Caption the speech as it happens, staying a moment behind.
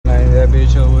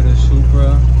bitch up with a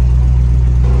Supra.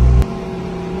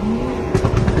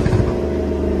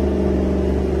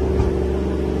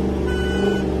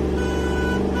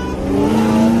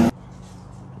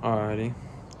 Alrighty.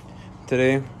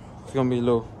 Today it's gonna be a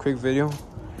little quick video.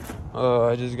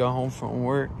 I just got home from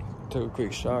work, took a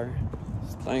quick shower,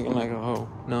 stinking like a hoe.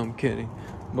 No, I'm kidding.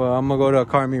 But I'm gonna go to a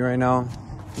car meet right now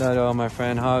that my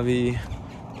friend Javi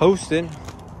posted.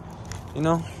 You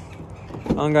know,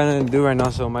 I don't got nothing to do right now,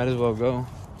 so might as well go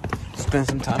spend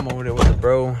some time over there with the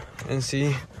bro and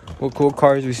see what cool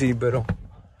cars we see. But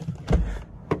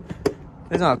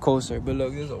it's not a cold start, but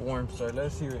look, this is a warm start.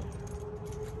 Let's hear it.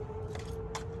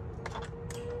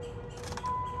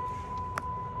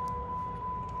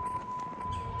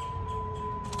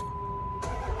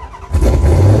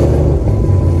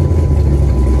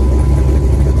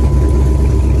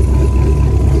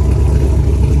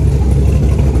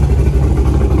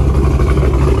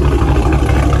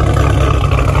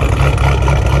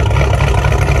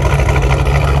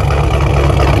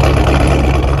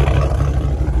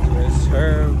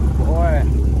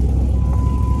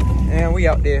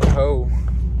 Out there, ho.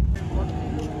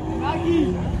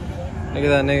 Look at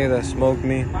that nigga that smoked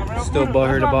me. Still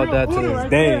butthurt about that to this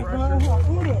day.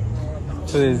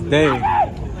 To this day.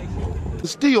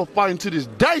 Still fighting to this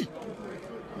day.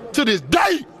 To this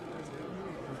day.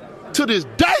 To this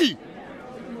day.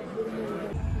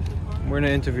 We're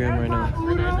gonna interview him right now.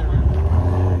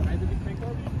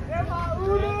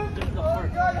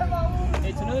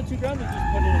 It's another 2 grams, just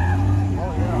put it in.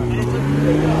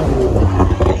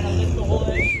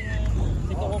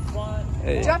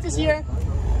 Hey. Jeff is here.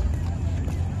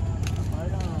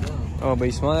 Oh, but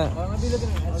you smell that?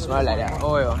 Smell like that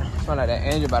oil. Smell like that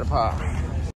engine about to pop.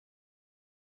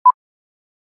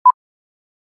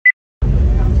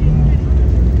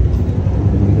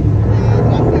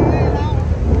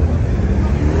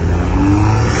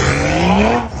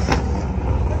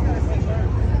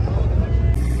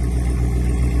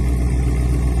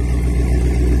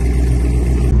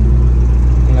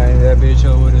 Like that bitch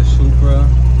up with a Supra.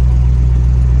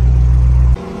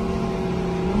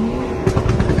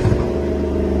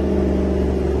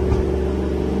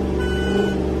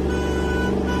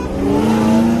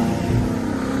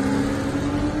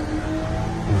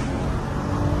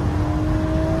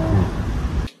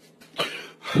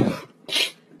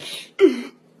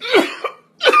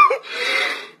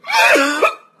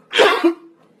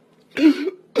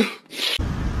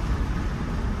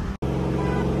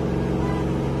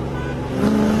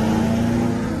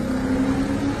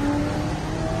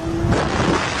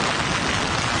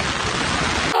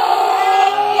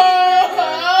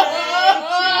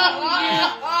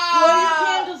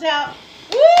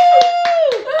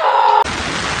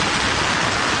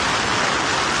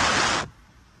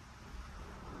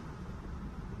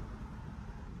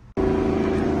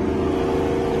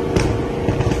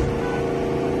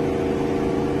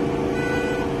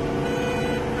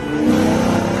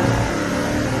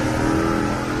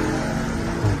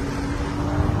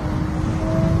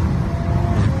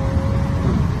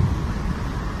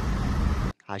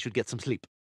 I should get some sleep.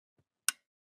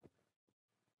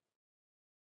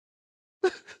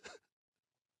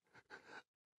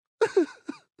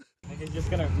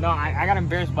 Just gonna, no, I got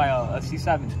embarrassed by a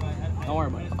C7. Don't worry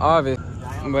about it. Obvious.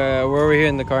 But we're over here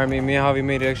in the car meet. Me and Javi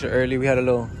made it extra early. We had a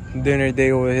little dinner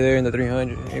day over here in the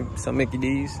 300. Some Mickey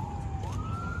D's.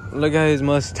 Look at his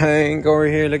Mustang over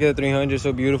here. Look at the 300.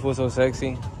 So beautiful, so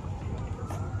sexy.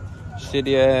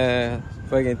 Shitty ass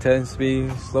fucking 10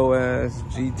 speed, slow ass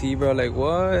GT, bro. Like,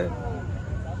 what?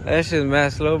 That shit's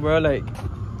mad slow, bro. Like,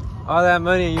 all that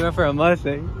money and you went for a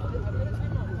Mustang.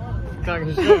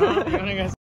 Talking shit, huh?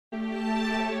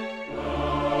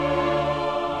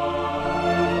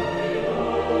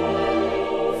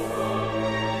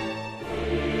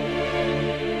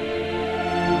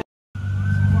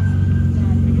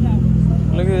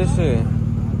 Look at this shit.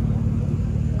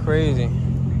 Crazy.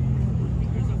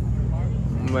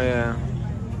 But yeah,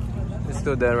 it's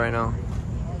still dead right now.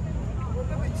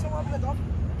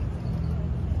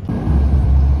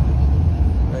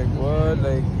 Like what?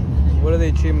 Like, what are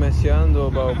they chismeando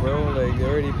about, bro? Like, they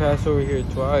already passed over here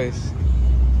twice.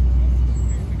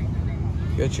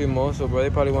 Qué chismoso, bro. They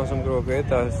probably want some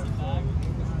croquetas.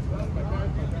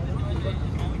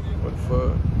 What the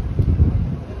fuck?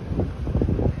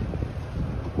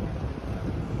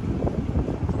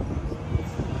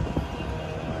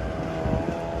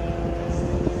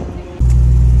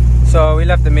 So we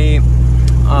left the meet.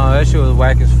 That shit was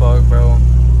whack as fuck, bro.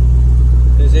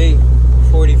 It's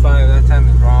 8:45. That time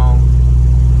is wrong.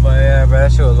 But yeah, bro,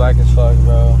 that shit was whack as fuck,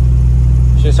 bro.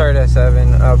 Shit started at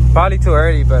 7. Probably too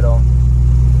early, but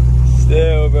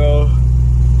bro.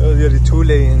 It was getting too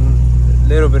late and a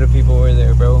little bit of people were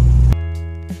there, bro.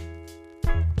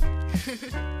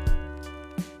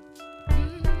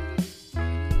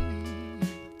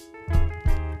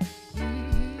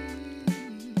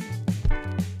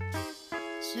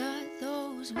 Shut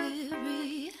those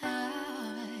weary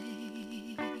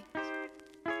eyes.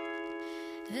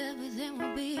 Everything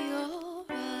will be alright.